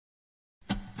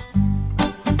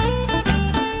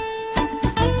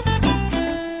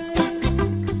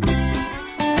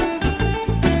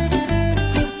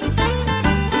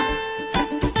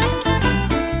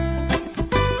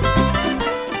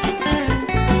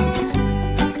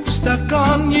stuck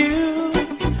on you.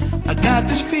 I got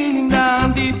this feeling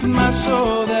down deep in my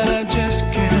soul that I just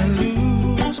can't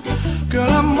lose.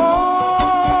 Girl, I'm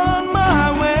on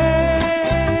my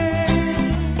way.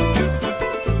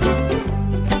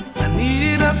 I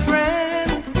needed a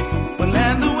friend. Well,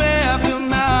 and the way I feel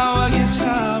now, I guess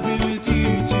I'll be with you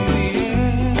to the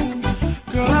end.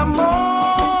 Girl, I'm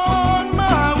on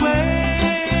my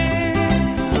way.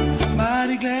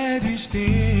 Mighty glad you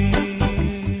stayed.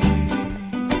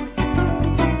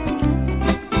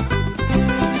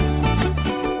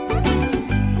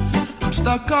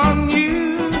 Stuck on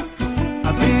you.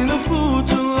 I've been a fool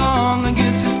too long. I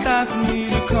guess it's time for me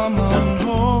to come on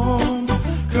home.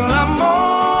 Girl, I'm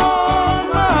on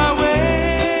my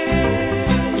way.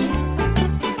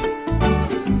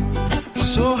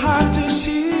 So hard to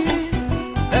see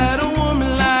that a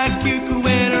woman like you could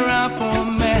wait around for a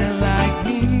man like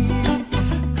me.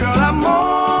 Girl, I'm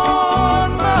on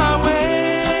my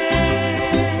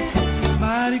way.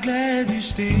 Mighty glad you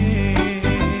stayed.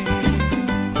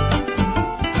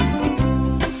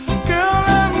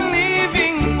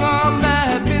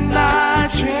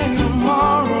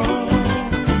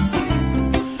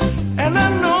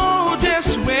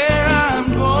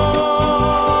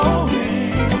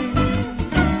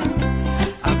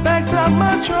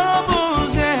 My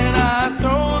troubles and I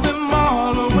throw them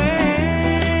all away.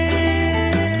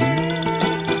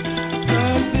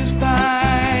 'Cause this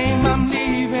time I'm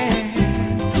leaving,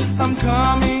 I'm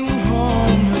coming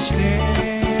home to stay.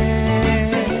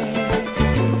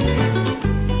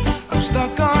 I'm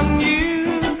stuck on you.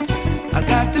 I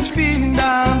got this feeling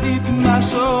down deep in my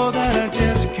soul that I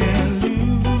just can't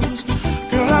lose.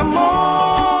 Girl, I'm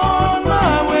on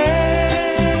my way.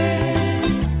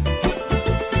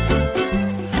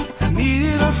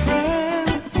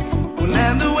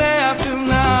 And the way I feel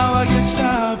now, I guess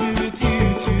I'll be with you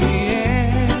to the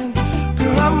end.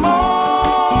 Girl, I'm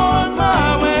on my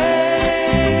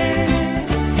way.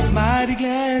 Mighty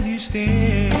glad you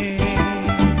stayed.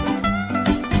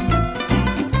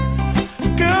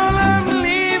 Girl, I'm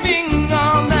leaving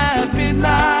on that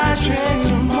midnight train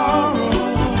tomorrow,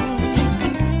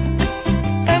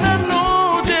 and I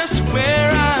know just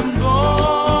where I'm going.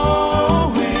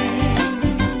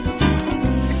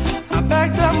 I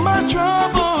backed up my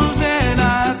troubles and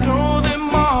I throw them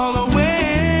all away.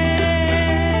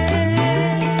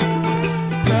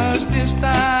 'Cause this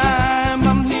time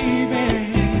I'm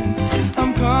leaving,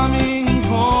 I'm coming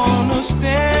home to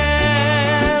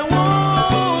stay.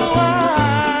 Whoa,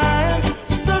 I'm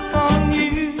stuck on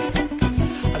you.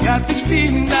 I got this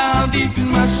feeling down deep in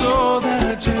my soul that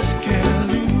I just can't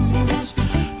lose.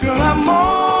 Girl, I'm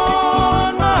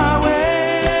on my way.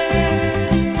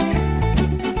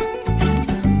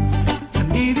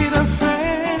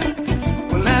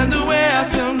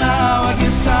 I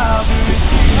guess I'll be with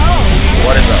you.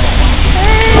 What is up?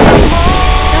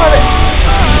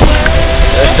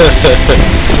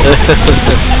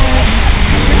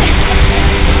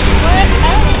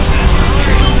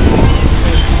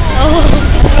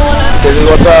 This is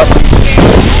what's up.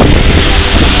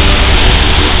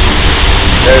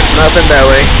 There's nothing that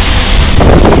way.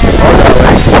 Or that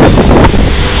way.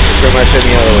 Pretty much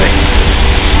any other way.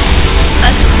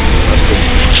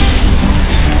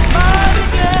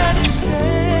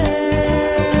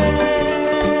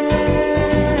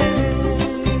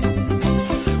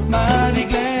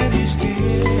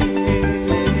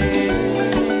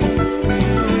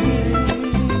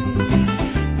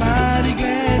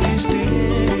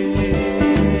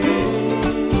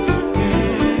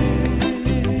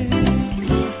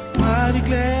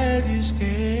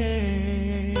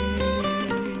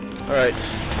 Alright,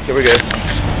 here we go.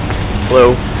 Hello,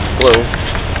 hello.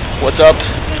 What's up?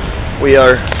 We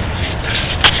are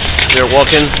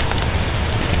walking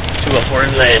to a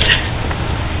foreign land.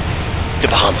 The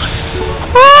Bahamas.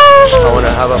 I want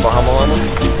to have a Bahama mama.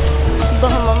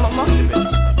 Bahama mama.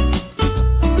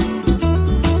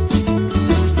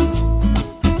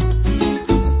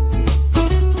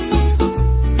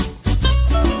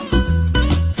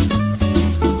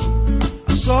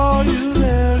 Saw you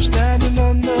there standing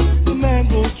under the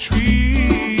mango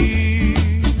tree.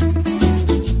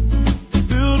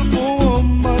 Beautiful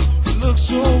woman, you look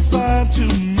so fine to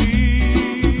me.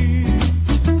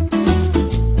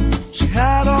 She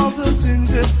had all the things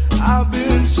that I've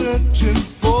been searching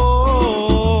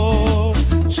for.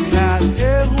 She had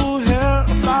hair, a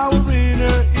flower in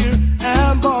her ear,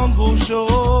 and bongo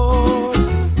shorts.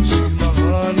 She's my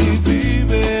honey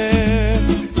baby,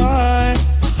 my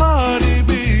honey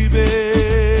baby,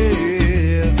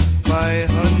 my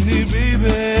honey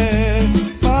baby,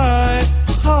 my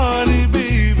honey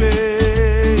baby.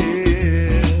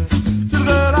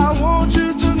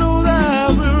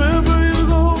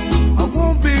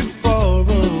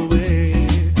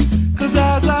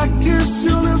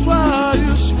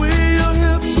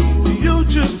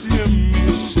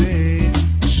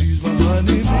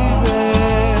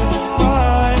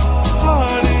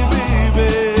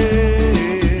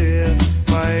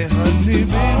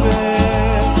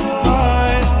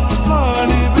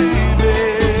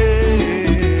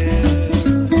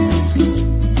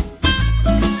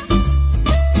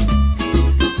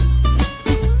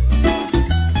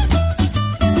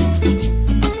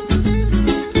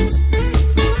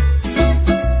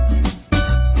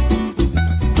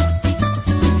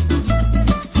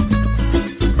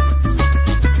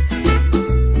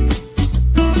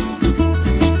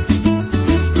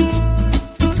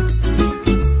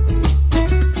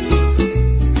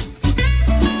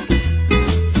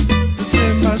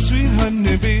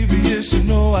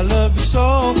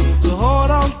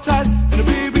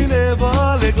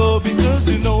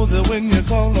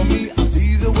 on me. I'll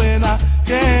be there when I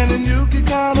can, and you can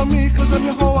count on me, 'cause I'm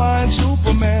your Hawaiian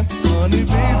Superman. Honey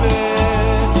baby,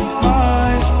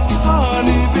 my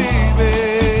honey baby,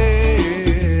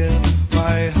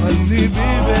 my honey baby,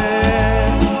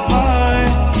 my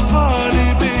honey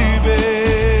baby.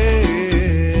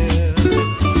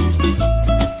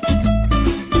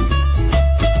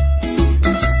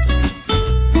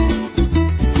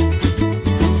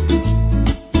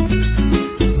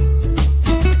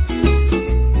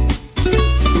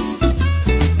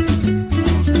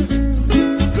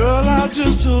 Girl, I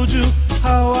just told you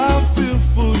how I feel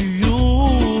for you.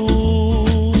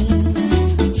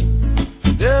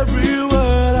 Every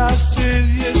word I said,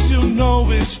 yes, you know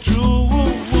it's true.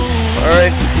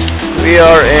 Alright, we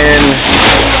are in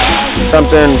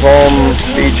something, Palm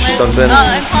Beach, something. In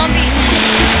Palm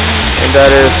Beach. And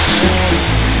that is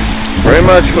pretty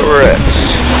much where we're at.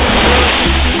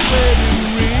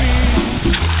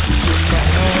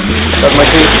 That's my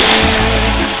teeth.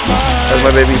 That's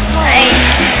my baby.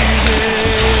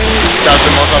 That's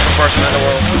the most awesome person in the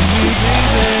world.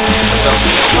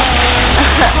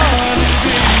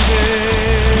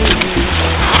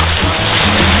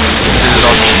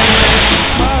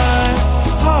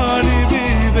 Honey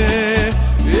baby,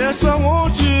 yes, I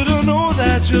want you to know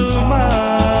that you're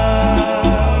mine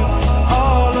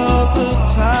all of the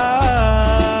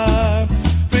time.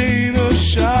 Rain or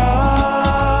shine,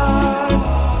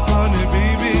 honey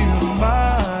baby, you're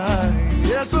mine.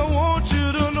 Yes, I want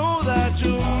you to know that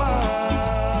you're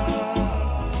mine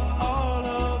all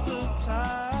of the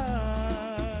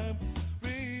time.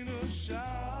 Rain or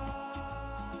shine.